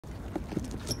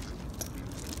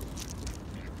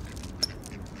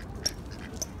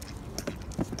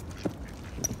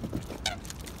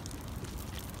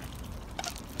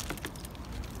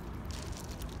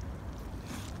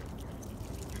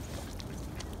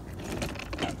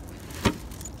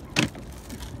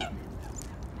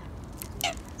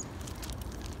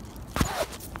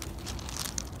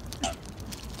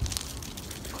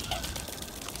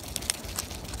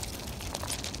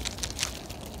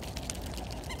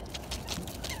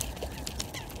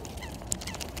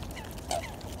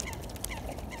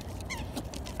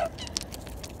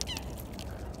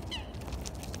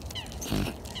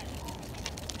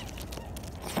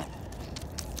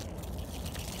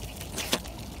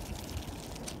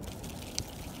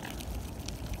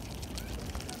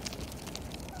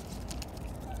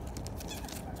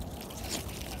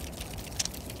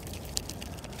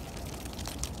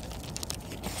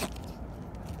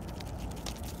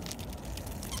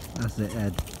That's it,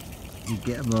 Ed. You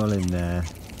get them all in there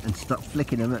and stop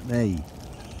flicking them at me.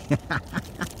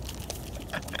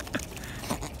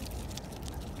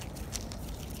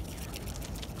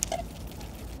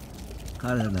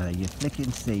 I don't know, you're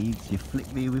flicking seeds, you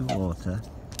flick me with water.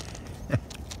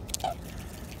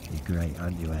 You're great,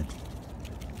 aren't you, Ed?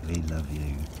 We love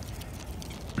you.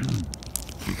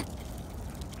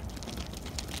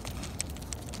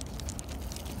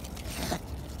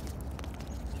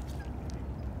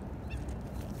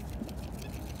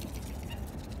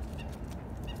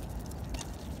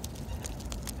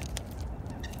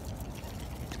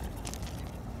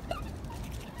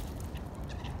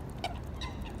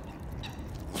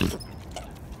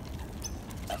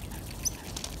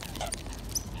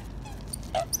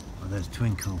 Oh, there's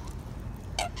Twinkle.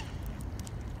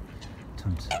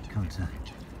 Come to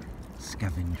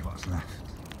scavenge what's left.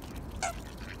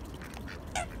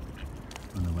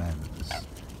 Unaware that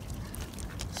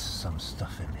there's some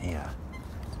stuff in here.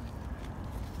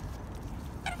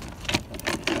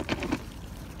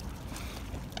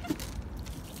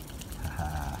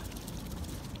 Haha.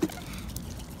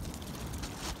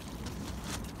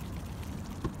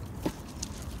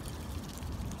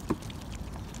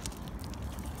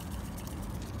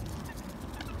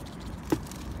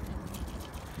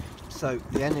 So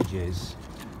the energies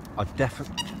are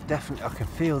definitely, I can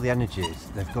feel the energies.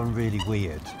 They've gone really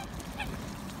weird.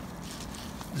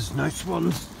 There's no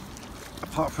swans,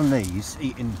 apart from these,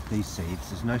 eating these seeds.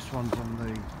 There's no swans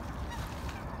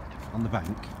on the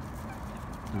bank.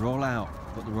 They're all out,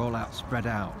 but they're all out spread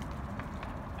out.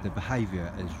 The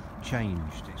behaviour has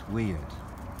changed. It's weird.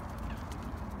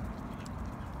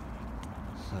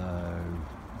 So,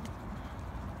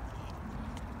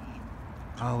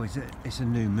 oh, it's a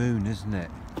new moon, isn't it?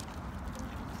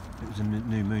 It was a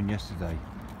new moon yesterday.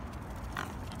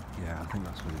 Yeah, I think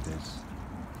that's what it is.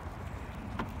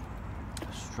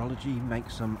 Astrology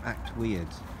makes them act weird.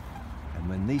 And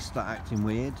when these start acting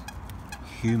weird,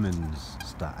 humans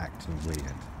start acting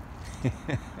weird.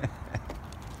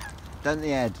 Don't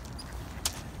they, Ed?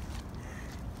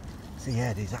 See,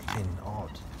 Ed, he's acting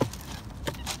odd.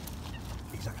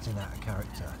 He's acting out of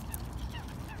character.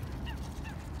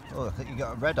 Oh, I think you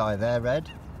got a red eye there,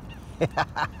 Ed.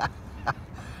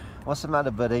 What's the matter,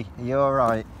 buddy? Are you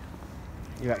alright?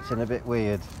 You're acting a bit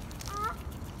weird.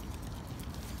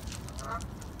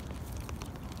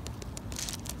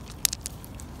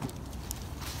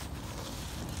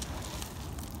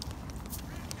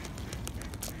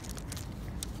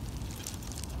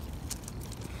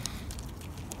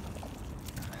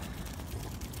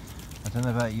 I don't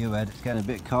know about you, Ed, it's getting a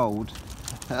bit cold.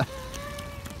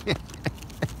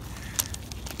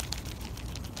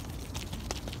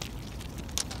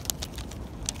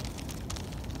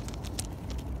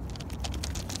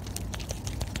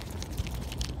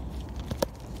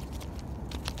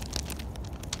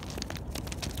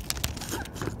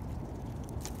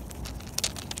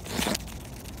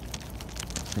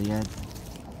 See, Ed?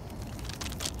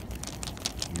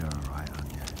 You're alright,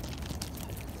 aren't you?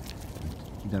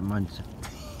 You don't mind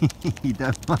you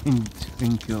don't mind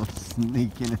Twinkle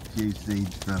sneaking a few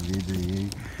seeds from you, do you?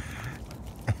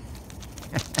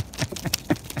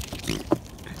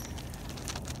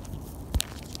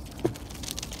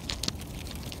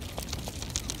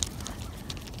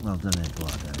 Well done,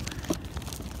 Eduardo.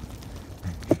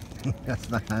 That's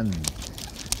the hand.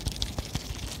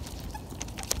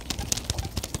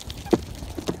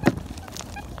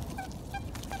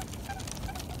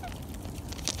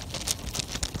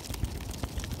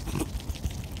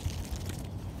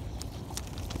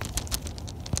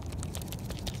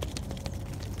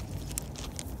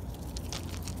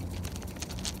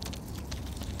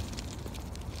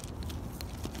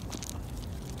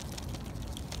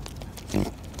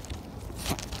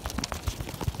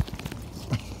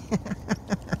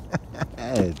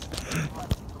 Ed.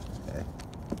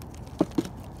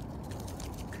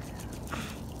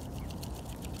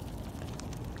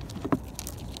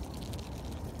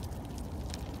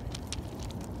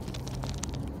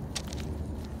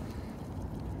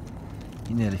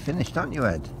 You're nearly finished, aren't you,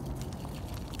 Ed?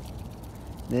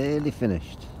 Nearly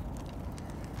finished.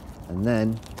 And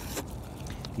then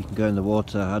you can go in the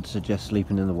water. I'd suggest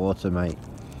sleeping in the water, mate.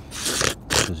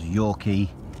 Because Yorkie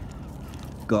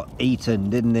got eaten,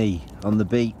 didn't he, on the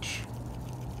beach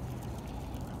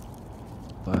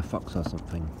by a fox or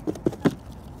something.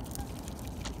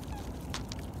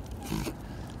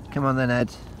 Come on then,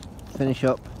 Ed, finish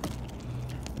up.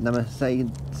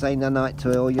 Say night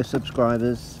to all your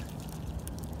subscribers.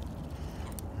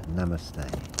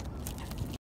 Namaste.